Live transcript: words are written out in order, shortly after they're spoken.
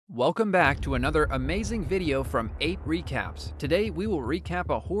Welcome back to another amazing video from 8 Recaps. Today we will recap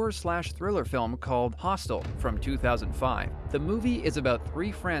a horror/thriller film called Hostel from 2005. The movie is about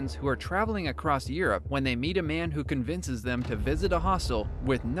three friends who are traveling across Europe when they meet a man who convinces them to visit a hostel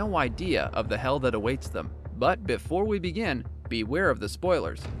with no idea of the hell that awaits them. But before we begin, beware of the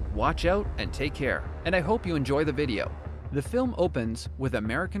spoilers. Watch out and take care. And I hope you enjoy the video. The film opens with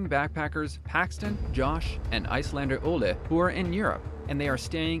American backpackers Paxton, Josh, and Icelander Ole who are in Europe, and they are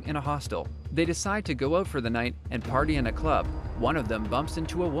staying in a hostel. They decide to go out for the night and party in a club. One of them bumps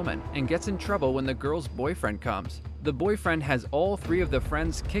into a woman and gets in trouble when the girl's boyfriend comes. The boyfriend has all three of the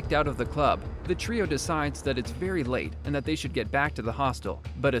friends kicked out of the club. The trio decides that it's very late and that they should get back to the hostel.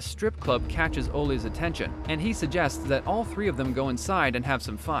 But a strip club catches Ole's attention, and he suggests that all three of them go inside and have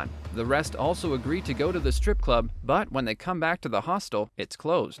some fun. The rest also agree to go to the strip club, but when they come back to the hostel, it's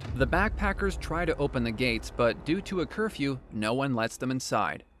closed. The backpackers try to open the gates, but due to a curfew, no one lets them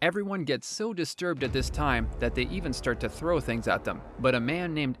inside. Everyone gets so disturbed at this time that they even start to throw things at them. But a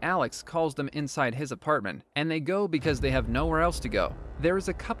man named Alex calls them inside his apartment, and they go because they have nowhere else to go. There is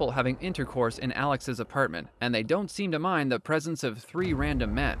a couple having intercourse in Alex's apartment, and they don't seem to mind the presence of three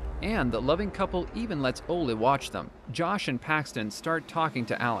random men. And the loving couple even lets Ole watch them. Josh and Paxton start talking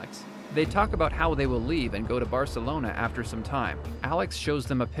to Alex. They talk about how they will leave and go to Barcelona after some time. Alex shows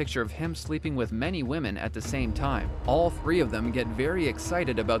them a picture of him sleeping with many women at the same time. All three of them get very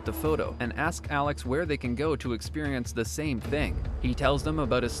excited about the photo and ask Alex where they can go to experience the same thing. He tells them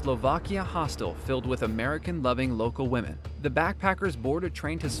about a Slovakia hostel filled with American-loving local women. The backpackers board a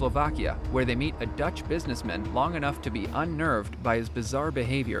train to Slovakia, where they meet a Dutch businessman long enough to be unnerved by his bizarre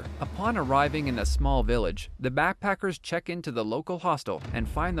behavior. Upon arriving in a small village, the backpackers check into the local hostel and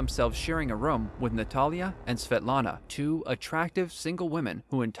find themselves sharing a room with Natalia and Svetlana, two attractive single women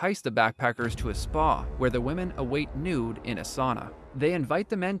who entice the backpackers to a spa where the women await nude in a sauna. They invite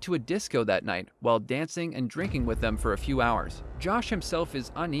the men to a disco that night while dancing and drinking with them for a few hours. Josh himself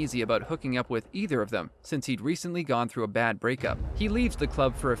is uneasy about hooking up with either of them since he'd recently gone through a bad breakup. He leaves the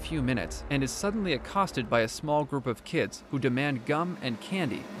club for a few minutes and is suddenly accosted by a small group of kids who demand gum and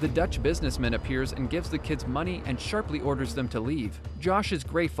candy. The Dutch businessman appears and gives the kids money and sharply orders them to leave. Josh is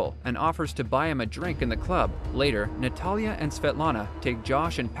grateful and offers to buy him a drink in the club. Later, Natalia and Svetlana take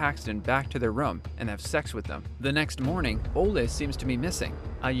Josh and Paxton back to their room and have sex with them. The next morning, Ole seems to be missing.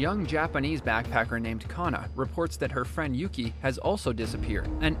 A young Japanese backpacker named Kana reports that her friend Yuki has also disappeared.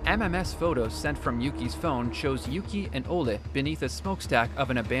 An MMS photo sent from Yuki's phone shows Yuki and Ole beneath a smokestack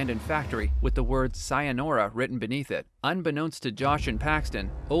of an abandoned factory with the word Sayonara written beneath it. Unbeknownst to Josh and Paxton,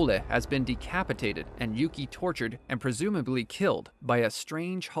 Ole has been decapitated and Yuki tortured and presumably killed by a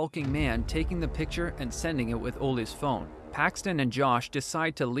strange hulking man taking the picture and sending it with Ole's phone. Paxton and Josh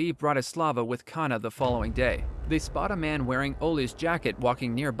decide to leave Bratislava with Kana the following day. They spot a man wearing Ole's jacket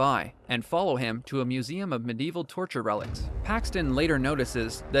walking nearby and follow him to a museum of medieval torture relics. Paxton later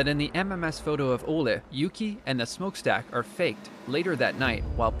notices that in the MMS photo of Ole, Yuki and the smokestack are faked. Later that night,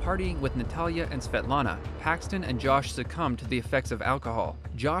 while partying with Natalia and Svetlana, Paxton and Josh succumb to the effects of alcohol.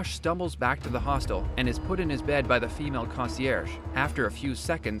 Josh stumbles back to the hostel and is put in his bed by the female concierge. After a few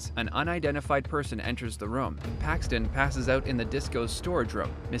seconds, an unidentified person enters the room. Paxton passes out in the disco's storage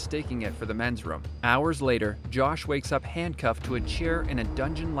room, mistaking it for the men's room. Hours later, Josh wakes up handcuffed to a chair in a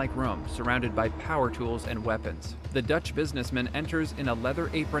dungeon-like room surrounded by power tools and weapons. The Dutch businessman enters in a leather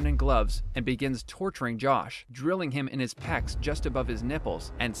apron and gloves and begins torturing Josh, drilling him in his pecs just above his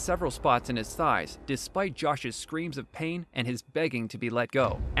nipples and several spots in his thighs, despite Josh's screams of pain and his begging to be let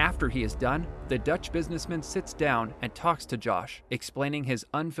go. After he is done, the Dutch businessman sits down and talks to Josh, explaining his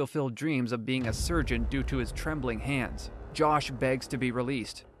unfulfilled dreams of being a surgeon due to his trembling hands. Josh begs to be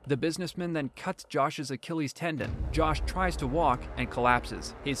released. The businessman then cuts Josh's Achilles tendon. Josh tries to walk and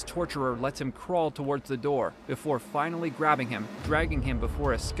collapses. His torturer lets him crawl towards the door before finally grabbing him, dragging him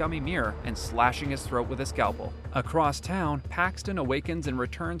before a scummy mirror and slashing his throat with a scalpel. Across town, Paxton awakens and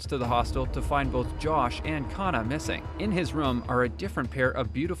returns to the hostel to find both Josh and Kana missing. In his room are a different pair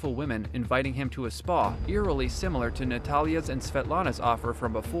of beautiful women inviting him to a spa, eerily similar to Natalia's and Svetlana's offer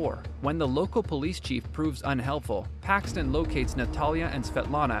from before. When the local police chief proves unhelpful, Paxton locates Natalia and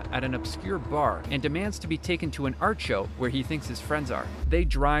Svetlana at an obscure bar and demands to be taken to an art show where he thinks his friends are. They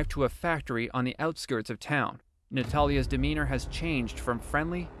drive to a factory on the outskirts of town. Natalia's demeanor has changed from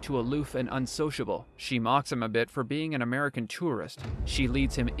friendly to aloof and unsociable. She mocks him a bit for being an American tourist. She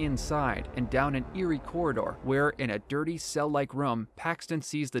leads him inside and down an eerie corridor where, in a dirty cell-like room, Paxton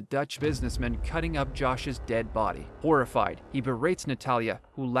sees the Dutch businessman cutting up Josh's dead body. Horrified, he berates Natalia,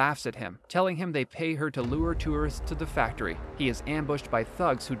 who laughs at him, telling him they pay her to lure tourists to the factory. He is ambushed by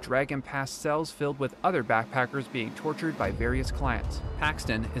thugs who drag him past cells filled with other backpackers being tortured by various clients.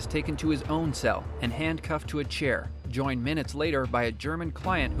 Paxton is taken to his own cell and handcuffed to a chair, joined minutes later by a German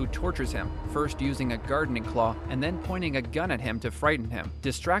client who tortures him, first using a gardening claw and then pointing a gun at him to frighten him.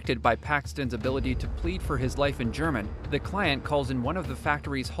 Distracted by Paxton's ability to plead for his life in German, the client calls in one of the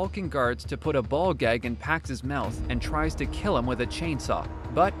factory's hulking guards to put a ball gag in Pax's mouth and tries to kill him with a chainsaw.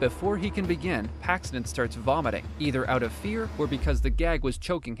 But before he can begin, Paxton starts vomiting, either out of fear or because the gag was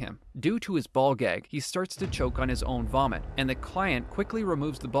choking him. Due to his ball gag, he starts to choke on his own vomit, and the client quickly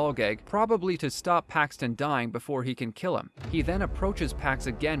removes the ball gag, probably to stop Paxton dying before he can kill him. He then approaches Pax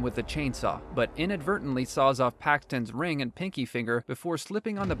again with the chainsaw, but inadvertently saws off Paxton's ring and pinky finger before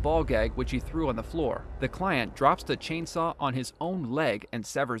slipping on the ball gag, which he threw on the floor. The client drops the chainsaw on his own leg and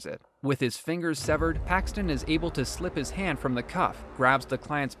severs it. With his fingers severed, Paxton is able to slip his hand from the cuff, grabs the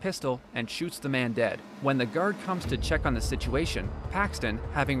client's pistol, and shoots the man dead. When the guard comes to check on the situation, Paxton,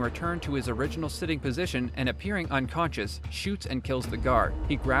 having returned to his original sitting position and appearing unconscious, shoots and kills the guard.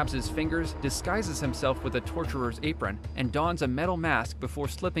 He grabs his fingers, disguises himself with a torturer's apron, and dons a metal mask before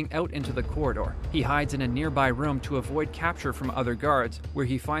slipping out into the corridor. He hides in a nearby room to avoid capture from other guards, where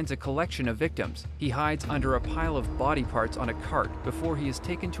he finds a collection of victims. He hides under a pile of body parts on a cart before he is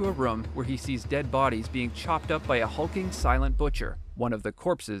taken to a room where he sees dead bodies being chopped up by a hulking, silent butcher. One of the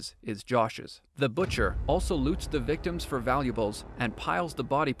corpses is Josh's. The butcher also loots the victims for valuables and piles the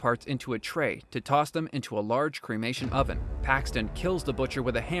body parts into a tray to toss them into a large cremation oven. Paxton kills the butcher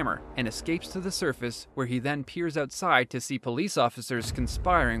with a hammer and escapes to the surface, where he then peers outside to see police officers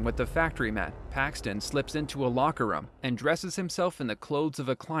conspiring with the factory men. Paxton slips into a locker room and dresses himself in the clothes of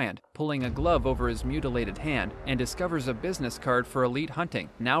a client, pulling a glove over his mutilated hand, and discovers a business card for Elite Hunting,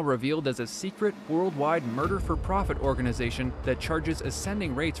 now revealed as a secret worldwide murder-for-profit organization that charges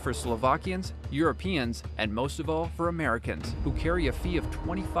ascending rates for Slovakians, Europeans, and most of all for Americans, who carry a fee of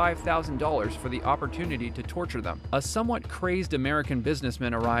 $25,000 for the opportunity to torture them. A somewhat crazed American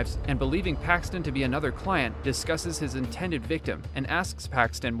businessman arrives and, believing Paxton to be another client, discusses his intended victim and asks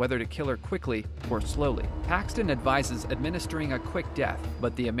Paxton whether to kill her quickly or slowly. Paxton advises administering a quick death,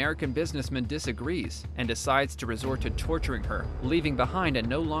 but the American businessman disagrees and decides to resort to torturing her, leaving behind a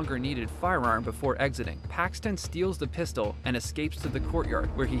no longer needed firearm before exiting. Paxton steals the pistol and escapes to the courtyard,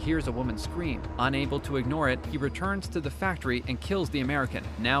 where he hears a woman scream. Unable to ignore it, he returns to the factory and kills the American,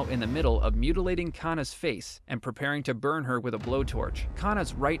 now in the middle of mutilating Kana's face and preparing to burn her with a blowtorch.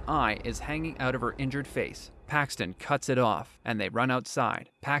 Kana's right eye is hanging out of her injured face. Paxton cuts it off, and they run outside.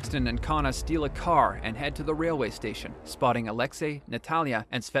 Paxton and Kana steal a car and head to the railway station, spotting Alexei, Natalia,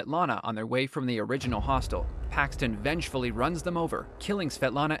 and Svetlana on their way from the original hostel. Paxton vengefully runs them over, killing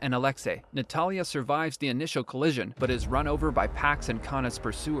Svetlana and Alexei. Natalia survives the initial collision, but is run over by Pax and Kana's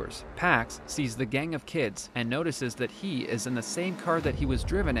pursuers. Pax sees the gang of kids and notices that he is in the same car that he was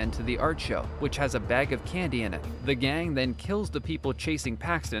driven in to the art show, which has a bag of candy in it. The gang then kills the people chasing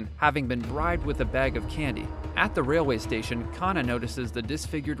Paxton, having been bribed with a bag of candy. At the railway station, Kana notices the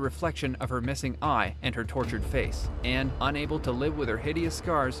disfigured reflection of her missing eye and her tortured face, and, unable to live with her hideous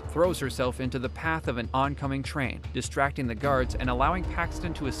scars, throws herself into the path of an oncoming train, distracting the guards and allowing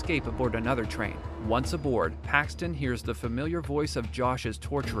Paxton to escape aboard another train. Once aboard, Paxton hears the familiar voice of Josh's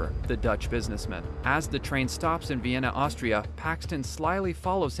torturer, the Dutch businessman. As the train stops in Vienna, Austria, Paxton slyly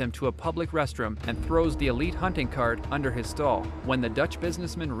follows him to a public restroom and throws the Elite Hunting card under his stall. When the Dutch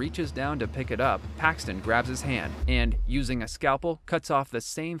businessman reaches down to pick it up, Paxton grabs his hand and, using a scalpel, cuts off the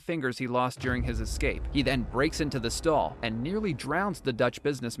same fingers he lost during his escape. He then breaks into the stall and nearly drowns the Dutch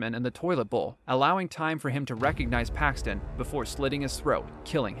businessman in the toilet bowl, allowing time for him to recognize Paxton before slitting his throat,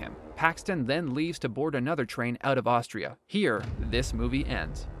 killing him. Paxton then leaves to board another train out of Austria. Here, this movie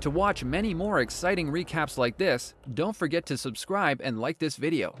ends. To watch many more exciting recaps like this, don't forget to subscribe and like this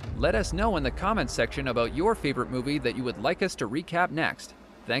video. Let us know in the comments section about your favorite movie that you would like us to recap next.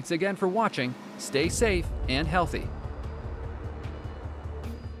 Thanks again for watching, stay safe and healthy.